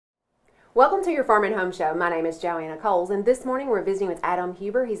Welcome to your Farm and Home Show. My name is Joanna Coles, and this morning we're visiting with Adam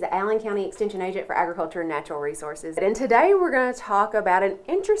Huber. He's the Allen County Extension Agent for Agriculture and Natural Resources. And today we're going to talk about an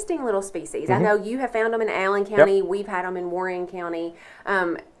interesting little species. I know you have found them in Allen County. Yep. We've had them in Warren County.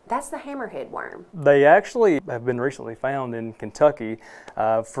 That's the hammerhead worm. They actually have been recently found in Kentucky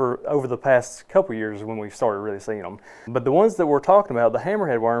for over the past couple years when we've started really seeing them. But the ones that we're talking about, the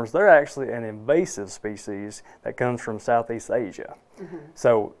hammerhead worms, they're actually an invasive species that comes from Southeast Asia.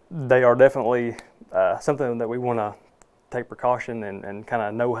 So they are definitely something that we want to take precaution and kind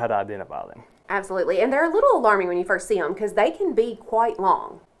of know how to identify them. Absolutely, and they're a little alarming when you first see them because they can be quite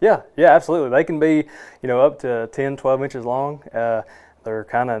long. Yeah, absolutely. They can be, up to 10, 12 inches long. They're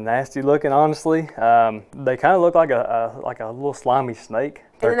kind of nasty looking, honestly. They kind of look like a little slimy snake.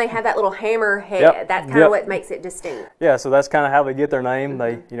 And then they have that little hammer head. Yep. That's kind of what makes it distinct. Yeah, so that's kind of how they get their name.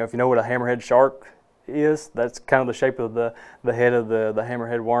 They, if you know what a hammerhead shark is, that's kind of the shape of the head of the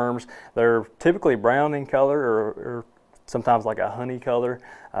hammerhead worms. They're typically brown in color or sometimes like a honey color.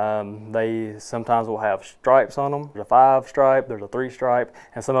 They sometimes will have stripes on them. There's a 5 stripe, there's a 3 stripe,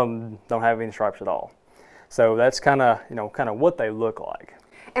 and some of them don't have any stripes at all. So that's kind of what they look like.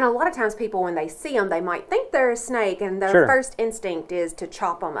 And a lot of times people, when they see them, they might think they're a snake, and their first instinct is to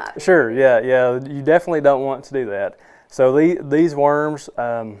chop them up. Sure, yeah. You definitely don't want to do that. So these worms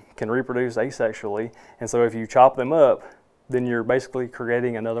can reproduce asexually, and so if you chop them up, then you're basically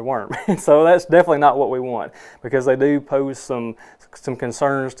creating another worm. So that's definitely not what we want, because they do pose some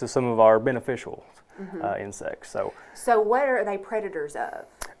concerns to some of our beneficial insects. So what are they predators of?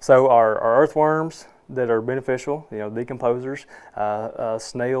 So our earthworms that are beneficial, decomposers,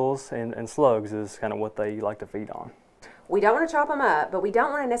 snails and slugs is kind of what they like to feed on. We don't want to chop them up, but we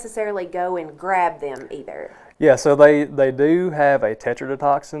don't want to necessarily go and grab them either. Yeah, so they do have a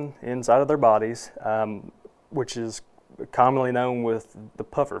tetrodotoxin inside of their bodies, which is commonly known with the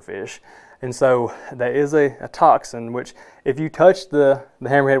pufferfish. And so that is a toxin which, if you touch the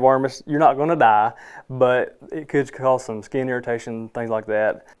hammerhead worm, you're not going to die, but it could cause some skin irritation, things like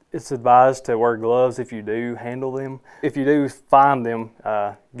that. It's advised to wear gloves if you do handle them. If you do find them,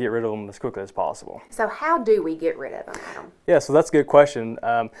 get rid of them as quickly as possible. So how do we get rid of them, Adam? Yeah, so that's a good question.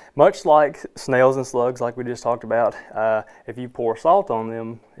 Much like snails and slugs, like we just talked about, if you pour salt on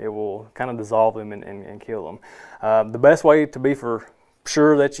them, it will kind of dissolve them and kill them. The best way to be for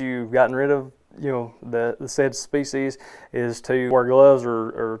sure that you've gotten rid of the said species is to wear gloves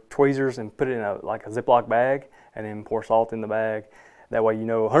or tweezers and put it in like a Ziploc bag and then pour salt in the bag. That way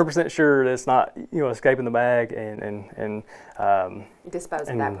 100% sure that it's not escaping the bag and dispose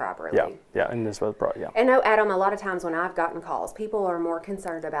of that properly. Yeah, and dispose properly. Yeah. And Adam, a lot of times when I've gotten calls, people are more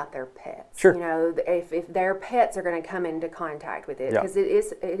concerned about their pets. Sure. If their pets are going to come into contact with it, because it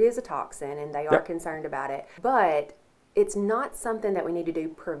is a toxin, and they are concerned about it, but it's not something that we need to do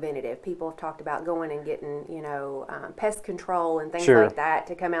preventative. People have talked about going and getting, pest control and things like that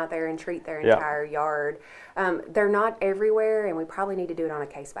to come out there and treat their entire yard. They're not everywhere, and we probably need to do it on a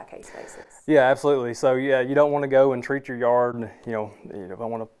case-by-case basis. Yeah, absolutely. So you don't want to go and treat your yard. You don't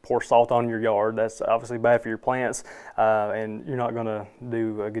want to pour salt on your yard. That's obviously bad for your plants, and you're not going to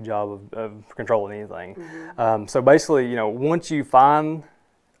do a good job of controlling anything. So basically, once you find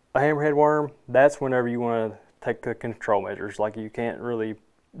a hammerhead worm, that's whenever you want to take the control measures. Like, you can't really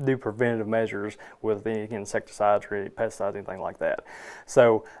do preventative measures with any insecticides or any pesticides, anything like that.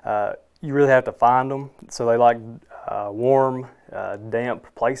 So you really have to find them. So they like warm,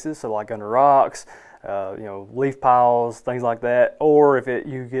 damp places, so like under rocks, leaf piles, things like that. Or if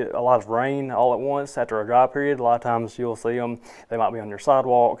you get a lot of rain all at once after a dry period, a lot of times you'll see them. They might be on your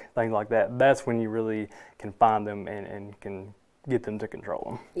sidewalk, things like that. That's when you really can find them and can get them to control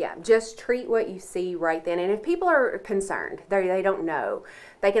them. Yeah, just treat what you see right then. And if people are concerned, they don't know,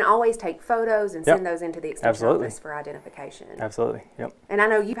 they can always take photos and send those into the extension office for identification. Absolutely, yep. And I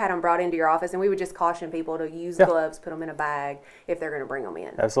know you've had them brought into your office, and we would just caution people to use gloves, put them in a bag if they're going to bring them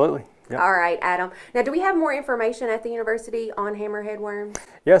in. Absolutely. Yep. All right, Adam. Now, do we have more information at the university on hammerhead worms?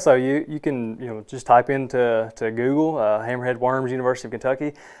 Yeah, so you can just type into Google Hammerhead Worms, University of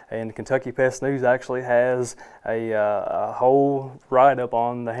Kentucky, and Kentucky Pest News actually has a whole write-up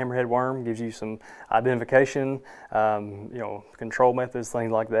on the hammerhead worm. Gives you some identification, control methods,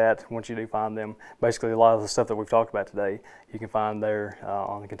 things like that. Once you do find them, basically a lot of the stuff that we've talked about today, you can find there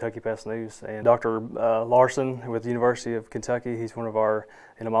on the Kentucky Pest News. And Dr. Larson with the University of Kentucky, he's one of our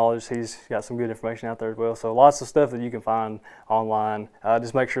entomologists. He's got some good information out there as well. So lots of stuff that you can find online.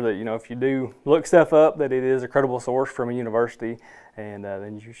 Just make sure that if you do look stuff up, that it is a credible source from a university, and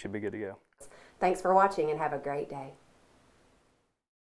then you should be good to go. Thanks for watching, and have a great day.